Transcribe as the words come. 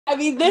I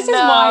mean, this is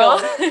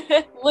wild.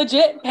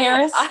 Legit,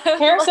 Paris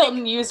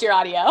Hilton used your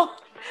audio.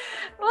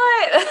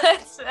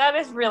 What? That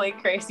is really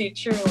crazy,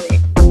 truly.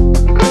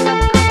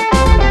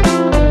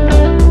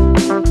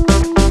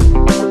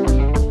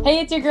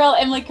 Hey, it's your girl,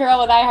 Emily Curl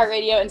with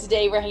iHeartRadio, and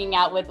today we're hanging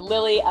out with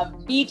Lili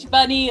of Beach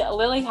Bunny.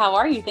 Lili, how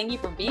are you? Thank you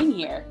for being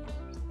here.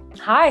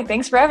 Hi,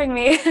 thanks for having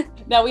me.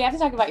 Now, we have to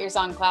talk about your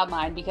song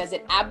Cloud9 because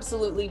it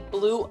absolutely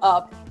blew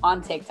up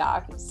on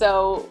TikTok.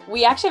 So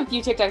we actually have a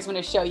few TikToks I'm going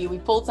to show you. We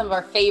pulled some of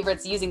our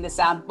favorites using the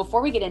sound. Before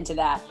we get into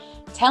that,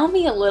 tell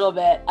me a little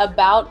bit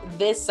about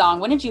this song.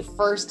 When did you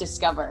first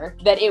discover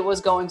that it was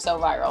going so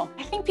viral?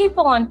 I think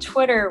people on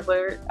Twitter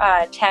were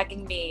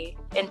tagging me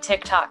in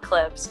TikTok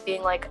clips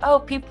being like, oh,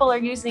 people are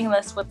using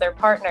this with their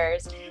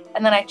partners.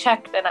 And then I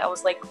checked and I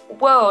was like,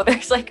 whoa,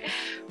 there's like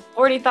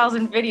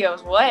 40,000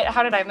 videos. What?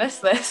 How did I miss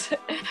this?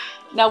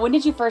 Now, when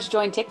did you first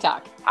join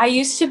TikTok? I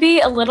used to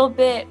be a little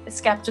bit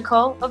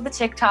skeptical of the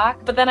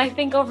TikTok, but then I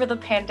think over the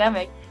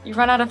pandemic, you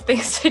run out of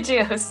things to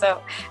do.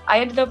 So I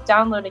ended up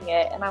downloading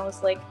it and I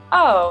was like,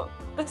 oh,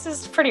 this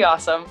is pretty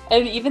awesome.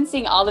 And even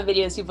seeing all the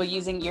videos people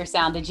using your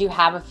sound, did you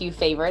have a few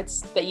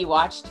favorites that you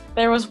watched?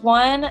 There was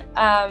one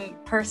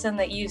person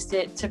that used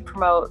it to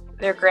promote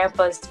their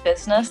grandpa's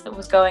business that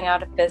was going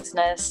out of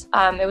business.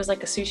 It was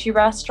like a sushi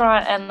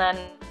restaurant. And then,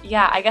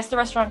 yeah, I guess the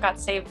restaurant got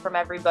saved from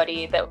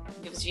everybody that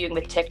was viewing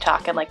the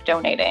TikTok and like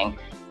donating,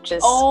 which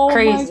is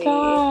crazy.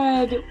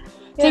 Oh my God.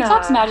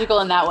 TikTok's magical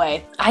in that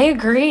way. I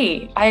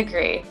agree.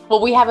 Well,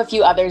 we have a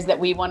few others that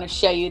we want to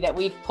show you that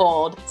we've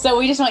pulled. So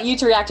we just want you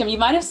to react to them. You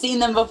might have seen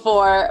them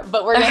before,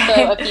 but we're going to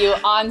throw a few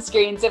on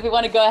screen. So if you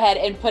want to go ahead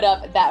and put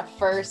up that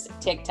first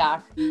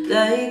TikTok.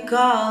 They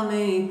call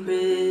me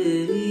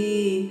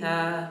pretty,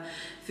 I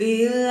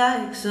feel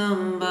like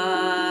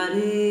somebody.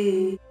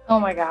 Oh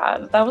my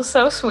God, that was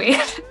so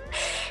sweet.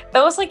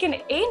 That was like an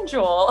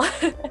angel.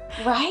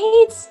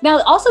 Right?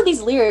 Now, also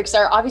these lyrics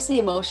are obviously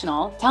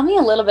emotional. Tell me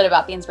a little bit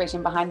about the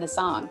inspiration behind the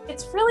song.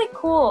 It's really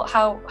cool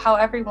how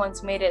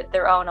everyone's made it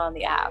their own on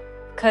the app.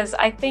 Because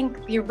I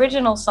think the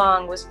original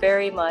song was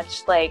very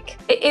much like,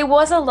 it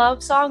was a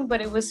love song, but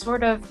it was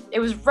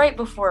right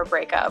before a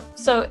breakup.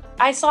 So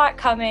I saw it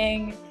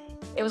coming.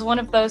 It was one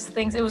of those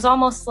things. It was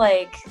almost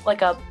like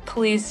a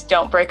please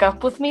don't break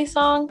up with me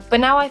song. But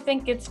now I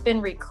think it's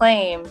been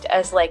reclaimed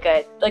as like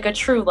a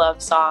true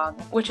love song,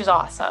 which is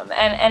awesome.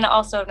 And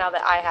also now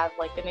that I have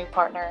like a new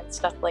partner and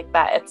stuff like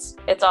that,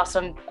 it's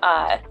awesome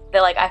that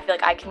like I feel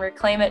like I can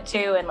reclaim it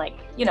too and like,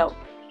 you know,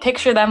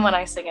 picture them when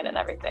I sing it and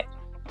everything.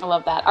 I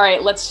love that. All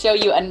right, let's show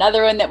you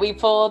another one that we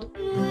pulled.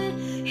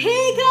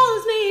 He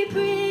calls me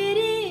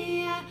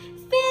pretty, I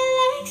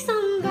feel like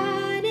somebody.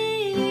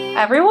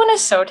 Everyone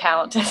is so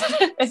talented.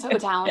 So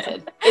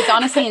talented. It's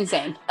honestly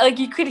insane. Like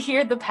you could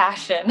hear the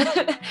passion.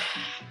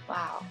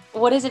 Wow.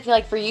 What does it feel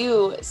like for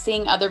you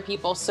seeing other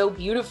people so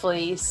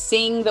beautifully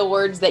sing the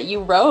words that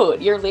you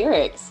wrote, your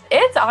lyrics?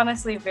 It's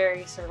honestly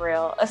very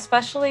surreal,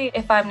 especially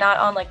if I'm not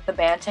on like the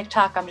band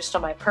TikTok, I'm just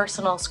on my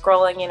personal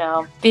scrolling, you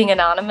know, being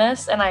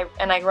anonymous, and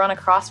I run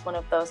across one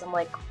of those. I'm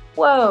like,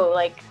 whoa,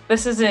 like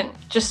this isn't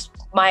just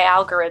my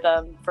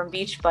algorithm from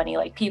Beach Bunny.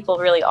 Like people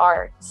really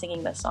are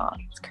singing this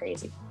song. It's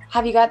crazy.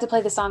 Have you got to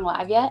play the song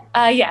live yet?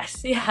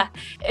 Yes, yeah.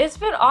 It's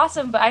been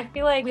awesome, but I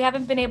feel like we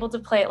haven't been able to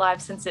play it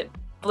live since it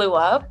blew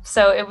up.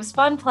 So it was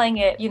fun playing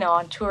it, you know,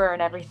 on tour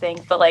and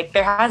everything, but like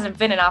there hasn't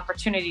been an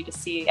opportunity to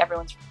see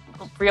everyone's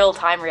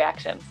real-time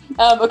reactions.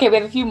 Okay, we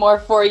have a few more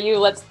for you.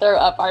 Let's throw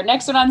up our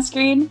next one on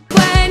screen.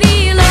 When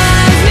he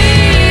loves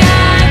me,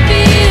 I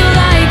feel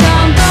like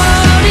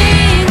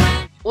I'm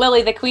floating.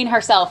 Lili, the queen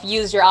herself,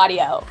 used your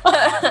audio.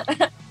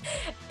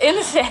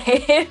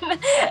 Insane.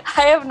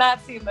 I have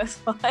not seen this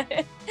one.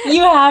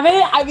 You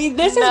haven't? I mean,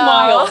 this is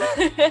wild.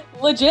 No.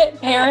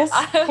 Legit, Paris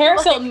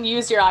Hilton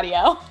used your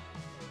audio.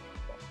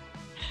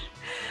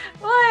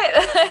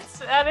 What?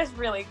 That is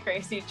really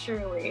crazy,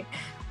 truly.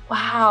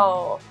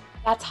 Wow.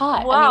 That's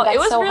hot. Wow, I mean, it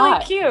was so really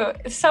hot. cute.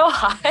 It's so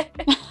hot.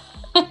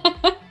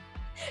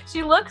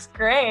 She looks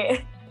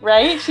great.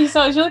 Right? She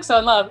looks so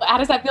in love. How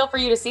does that feel for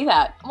you to see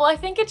that? Well, I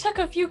think it took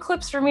a few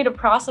clips for me to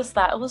process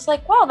that. I was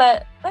like, wow,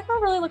 that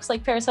girl really looks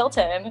like Paris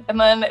Hilton. And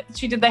then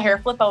she did the hair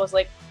flip. I was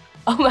like,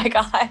 oh my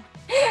God,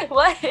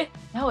 what?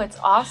 No, it's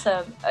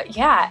awesome.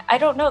 Yeah, I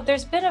don't know.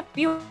 There's been a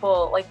few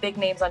people, like big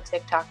names on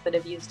TikTok that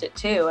have used it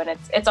too. And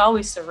it's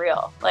always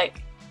surreal.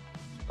 Like,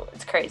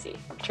 it's crazy,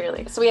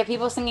 truly. So we have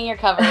people singing your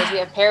covers. We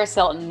have Paris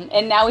Hilton.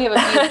 And now we have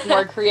a few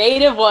more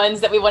creative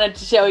ones that we wanted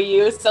to show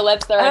you. So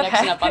let's throw our next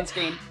one up on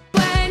screen.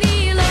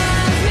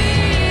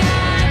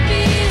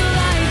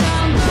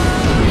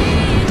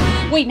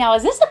 Wait, now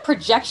is this a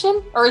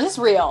projection or is this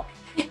real?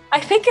 I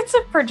think it's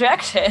a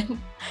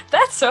projection.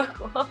 That's so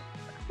cool.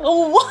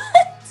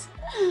 What?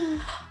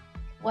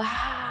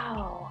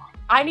 Wow.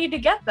 I need to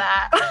get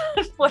that.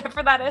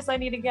 Whatever that is, I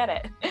need to get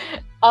it.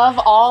 Of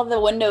all the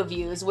window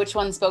views, which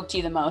one spoke to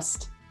you the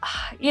most?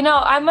 You know,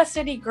 I'm a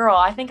city girl.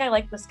 I think I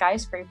like the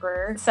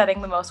skyscraper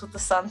setting the most with the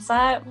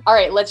sunset. All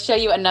right, let's show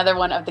you another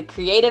one of the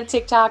creative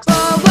TikToks.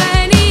 But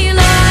when he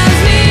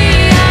loves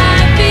me,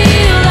 I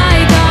feel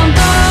like I'm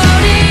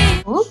floating.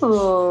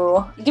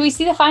 Ooh. Do we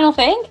see the final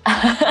thing?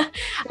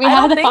 We I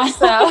have don't the think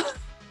final. so.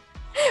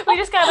 We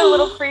just got a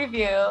little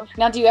preview.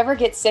 Now, do you ever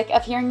get sick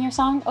of hearing your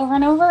song over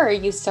and over, or are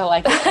you still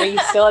like it? Are you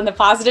still in the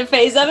positive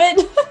phase of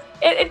it?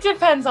 It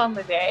depends on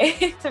the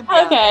day. To be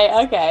honest.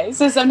 Okay.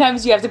 So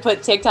sometimes you have to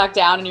put TikTok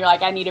down and you're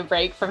like, I need a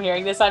break from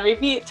hearing this on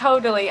repeat.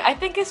 Totally. I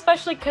think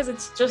especially because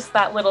it's just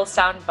that little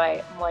sound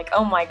bite. I'm like,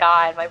 oh my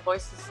God, my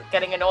voice is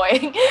getting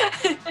annoying.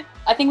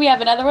 I think we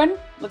have another one.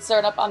 Let's throw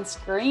it up on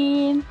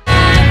screen.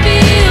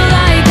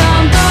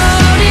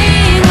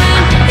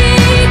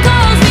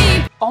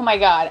 Oh my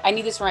God, I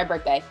need this for my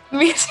birthday.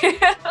 Me too.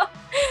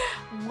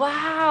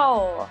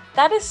 Wow.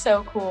 That is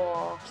so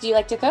cool. Do you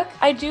like to cook?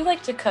 I do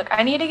like to cook.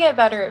 I need to get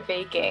better at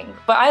baking.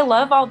 But I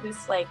love all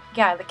this, like,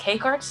 yeah, the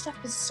cake art stuff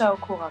is so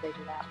cool how they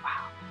do that.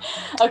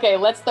 Wow. Okay,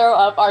 let's throw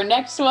up our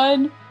next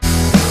one.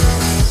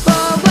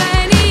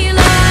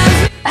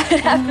 It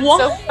happened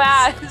so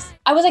fast.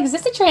 I was like, is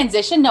this a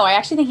transition? No, I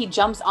actually think he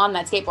jumps on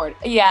that skateboard.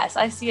 Yes,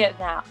 I see it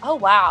now. Oh,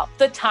 wow.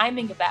 The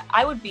timing of that.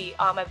 I would be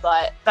on my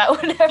butt. That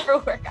would never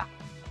work out.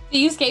 Do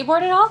you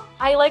skateboard at all?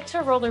 I like to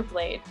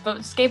rollerblade,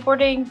 but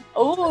skateboarding,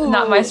 Oh,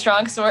 not my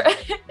strong suit.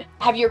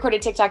 Have you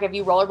recorded TikTok of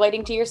you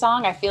rollerblading to your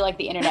song? I feel like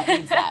the internet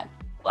needs that.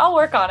 I'll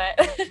work on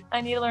it. I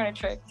need to learn a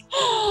trick.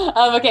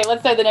 Okay,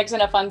 let's throw the next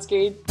one up on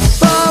screen.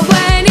 But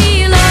when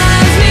he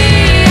loves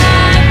me,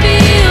 I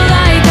feel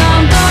like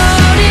I'm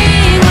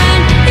floating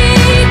when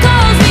he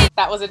calls me.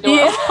 That was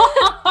adorable. Yeah,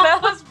 that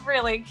was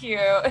really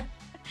cute.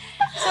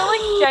 So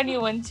like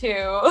genuine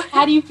too.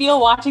 How do you feel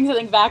watching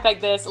something back like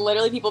this?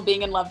 Literally people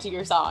being in love to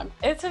your song.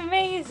 It's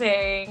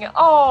amazing.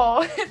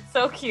 Oh, it's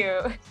so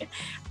cute.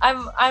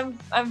 I'm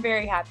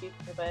very happy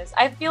for this.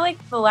 I feel like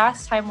the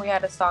last time we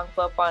had a song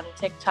flip on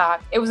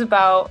TikTok, it was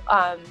about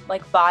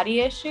like body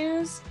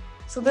issues.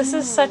 So this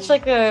is such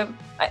like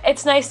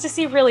it's nice to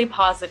see really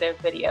positive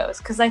videos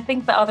because I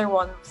think the other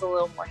one was a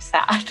little more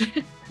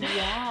sad.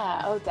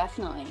 Yeah, oh,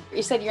 definitely.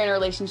 You said you're in a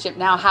relationship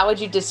now. How would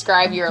you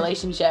describe your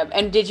relationship?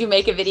 And did you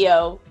make a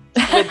video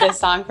with this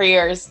song for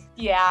yours?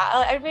 Yeah,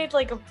 I made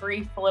like a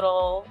brief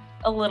little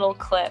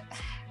clip.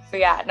 So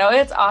yeah, no,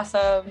 it's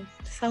awesome.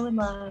 So in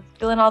love,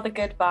 feeling all the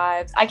good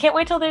vibes. I can't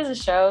wait till there's a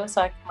show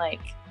so I can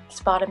like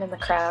spot him in the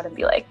crowd and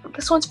be like,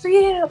 this one's for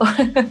you.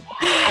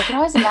 I can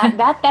always imagine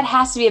that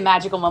has to be a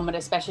magical moment,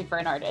 especially for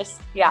an artist.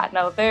 Yeah,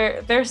 no,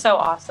 they're so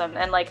awesome.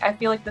 And like, I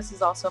feel like this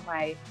is also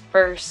my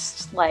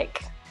first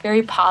like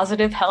very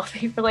positive,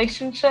 healthy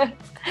relationship.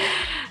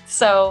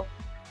 So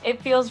it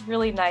feels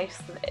really nice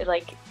that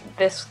like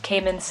this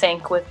came in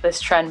sync with this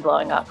trend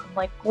blowing up. I'm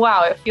like,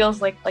 wow, it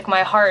feels like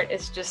my heart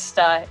is just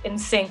in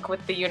sync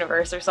with the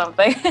universe or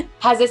something.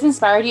 Has this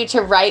inspired you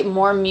to write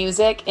more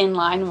music in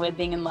line with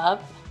being in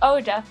love? Oh,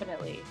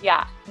 definitely.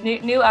 Yeah.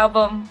 New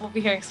album. We'll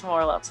be hearing some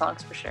more love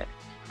songs for sure.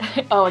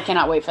 Oh, I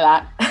cannot wait for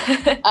that.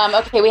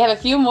 Okay, we have a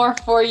few more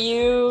for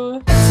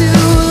you.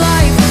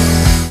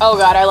 Oh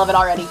God, I love it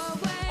already.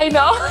 I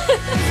know.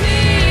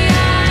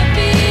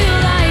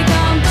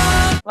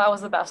 That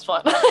was the best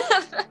one.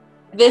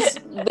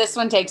 This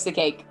one takes the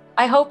cake.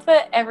 I hope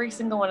that every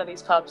single one of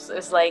these pups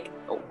is like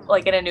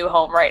in a new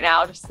home right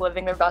now, just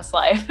living their best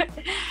life.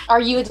 Are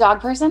you a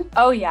dog person?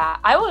 Oh yeah,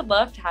 I would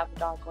love to have a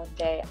dog one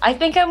day. I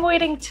think I'm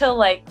waiting till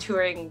like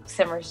touring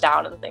simmers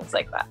down and things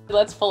like that.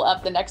 Let's pull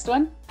up the next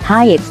one.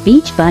 Hi, it's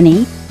Beach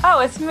Bunny. Oh,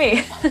 it's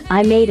me.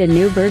 I made a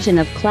new version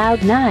of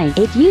Cloud9.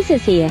 It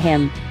uses he,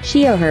 him,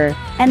 she or her,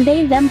 and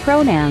they, them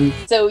pronouns.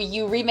 So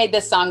you remade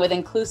this song with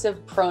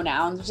inclusive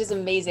pronouns, which is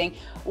amazing.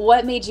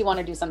 What made you want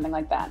to do something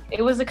like that?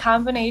 It was a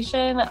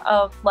combination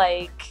of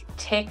like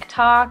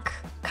TikTok,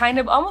 kind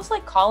of almost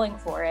like calling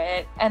for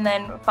it, and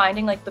then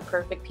finding like the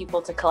perfect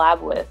people to collab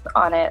with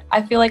on it.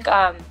 I feel like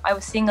I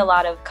was seeing a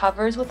lot of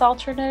covers with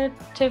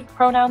alternative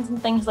pronouns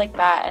and things like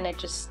that, and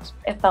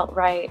it felt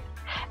right.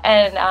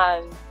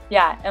 And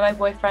yeah, and my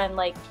boyfriend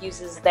like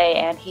uses they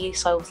and he,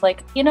 so I was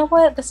like, you know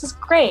what, this is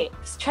great.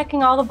 It's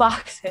checking all the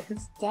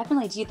boxes.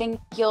 Definitely. Do you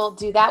think you'll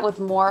do that with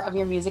more of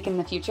your music in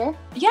the future?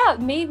 Yeah,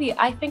 maybe.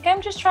 I think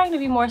I'm just trying to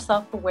be more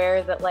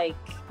self-aware that like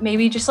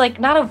maybe just like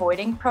not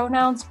avoiding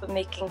pronouns, but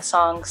making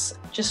songs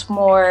just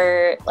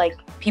more like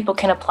people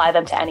can apply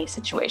them to any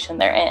situation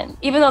they're in.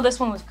 Even though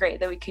this one was great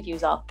that we could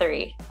use all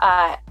three,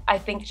 I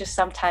think just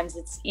sometimes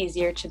it's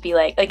easier to be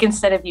like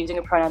instead of using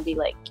a pronoun, be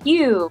like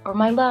you or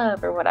my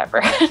love or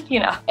whatever, you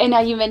know. And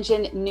now you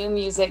mentioned new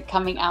music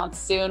coming out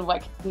soon.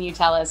 What can you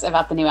tell us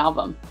about the new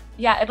album?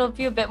 Yeah, it'll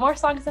be a bit more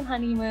songs than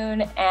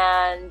Honeymoon,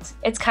 and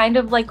it's kind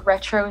of like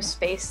retro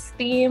space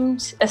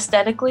themed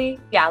aesthetically.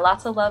 Yeah,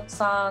 lots of love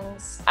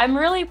songs. I'm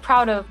really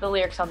proud of the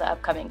lyrics on the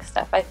upcoming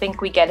stuff. I think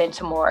we get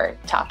into more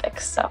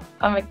topics, so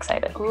I'm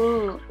excited.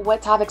 Ooh,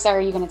 what topics are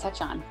you going to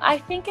touch on? I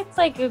think it's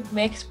like a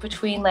mix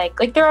between like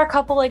there are a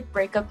couple like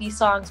breakup-y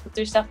songs, but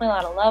there's definitely a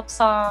lot of love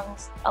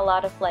songs, a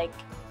lot of like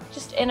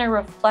just inner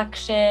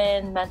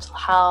reflection, mental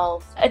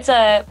health. It's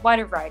a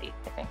wider variety,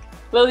 I think.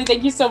 Lili,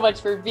 thank you so much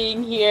for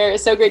being here.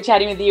 So great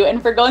chatting with you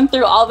and for going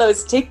through all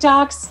those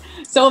TikToks.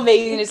 So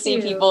amazing to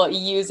see people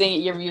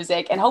using your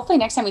music. And hopefully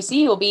next time we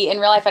see you, we'll be in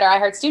real life at our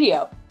iHeart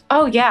studio.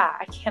 Oh yeah,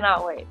 I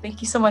cannot wait.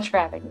 Thank you so much for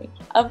having me.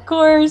 Of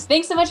course.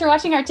 Thanks so much for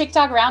watching our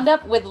TikTok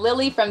roundup with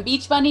Lili from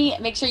Beach Bunny.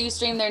 Make sure you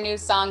stream their new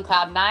song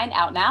Cloud 9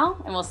 out now,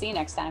 and we'll see you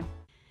next time.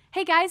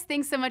 Hey guys,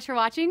 thanks so much for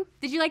watching.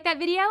 Did you like that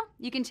video?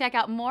 You can check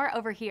out more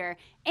over here.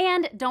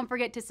 And don't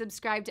forget to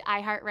subscribe to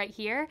iHeart right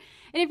here.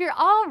 And if you're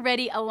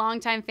already a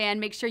longtime fan,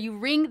 make sure you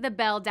ring the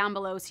bell down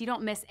below so you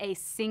don't miss a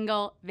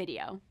single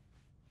video.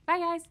 Bye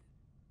guys.